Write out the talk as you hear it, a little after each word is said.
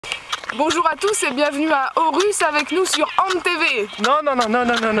Bonjour à tous et bienvenue à Aarhus avec nous sur ANTV. No.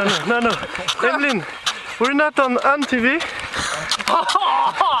 Emeline, we're not on ANTV.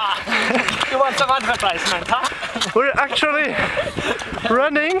 You want some advertisement, huh? We're actually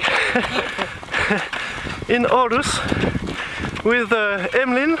running in Aarhus with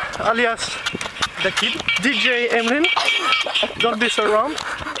Emeline, alias The kid? DJ Emeline. Don't be so wrong.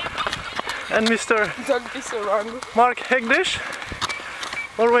 And Mr. Don't be so wrong. Márk Hegdish,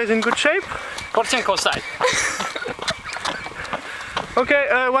 always in good shape. Korchenko side. Okay,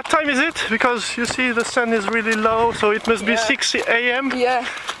 what time is it? Because you see the sun is really low, so it must be 6 a.m. Yeah.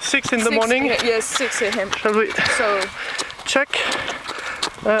 6 in the morning. Yes, 6 a.m. Shall we So check?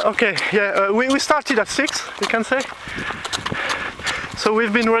 Okay, yeah, we started at 6, we can say. So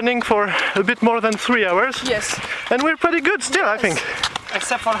we've been running for a bit more than 3 hours. yes. And we're pretty good still, I think.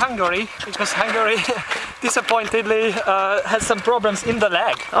 Except for Hungary, because Hungary disappointedly has some problems in the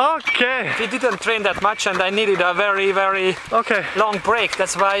leg. Okay. We didn't train that much and I needed a very Okay. long break.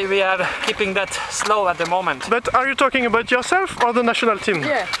 That's why we are keeping that slow at the moment. But are you talking about yourself or the national team?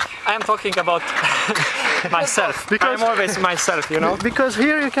 Yeah. I am talking about myself. Because- I'm always myself, you know. Because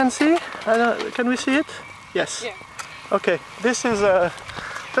here you can see, can we see it? Yes. Yeah. Okay, this is,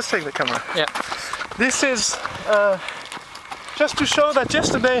 just take the camera. Yeah. This is just to show that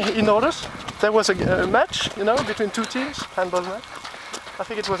yesterday in Aarhus there was a match, you know, between two teams, handball match. I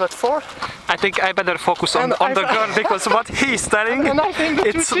think it was at 4. I think I better focus on the girl because what he's telling, And I think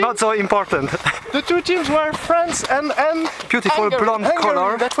the two it's teams, not so important. the two teams were France and Beautiful Hungary. blonde Hungary.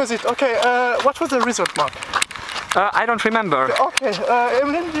 color. That was it. Okay, what was the result, Mark? I don't remember. Okay,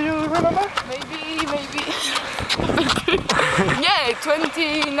 Emeline, do you remember? Maybe. Yeah,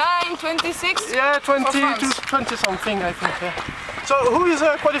 29, 26. Yeah, 20 For to France. 20 something, I think. Yeah. So who is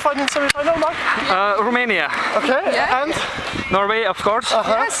qualified in semi-final, Mark? Romania. Okay, Yeah. and Norway, of course.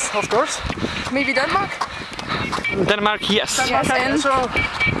 Yes. of course. Maybe Denmark. Denmark, yes. Yes, Okay, and so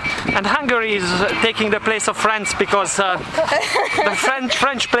And Hungary is taking the place of France because the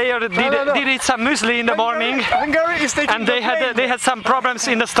French player did eat some muesli in the morning Hungary is taking and the plane. they had some problems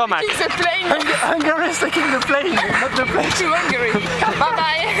in the stomach. it's a plane Hungary is taking the plane, not the plane. to Hungary. Bye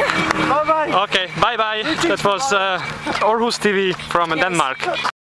bye. Bye bye. Okay, bye bye. That was Aarhus TV from Denmark.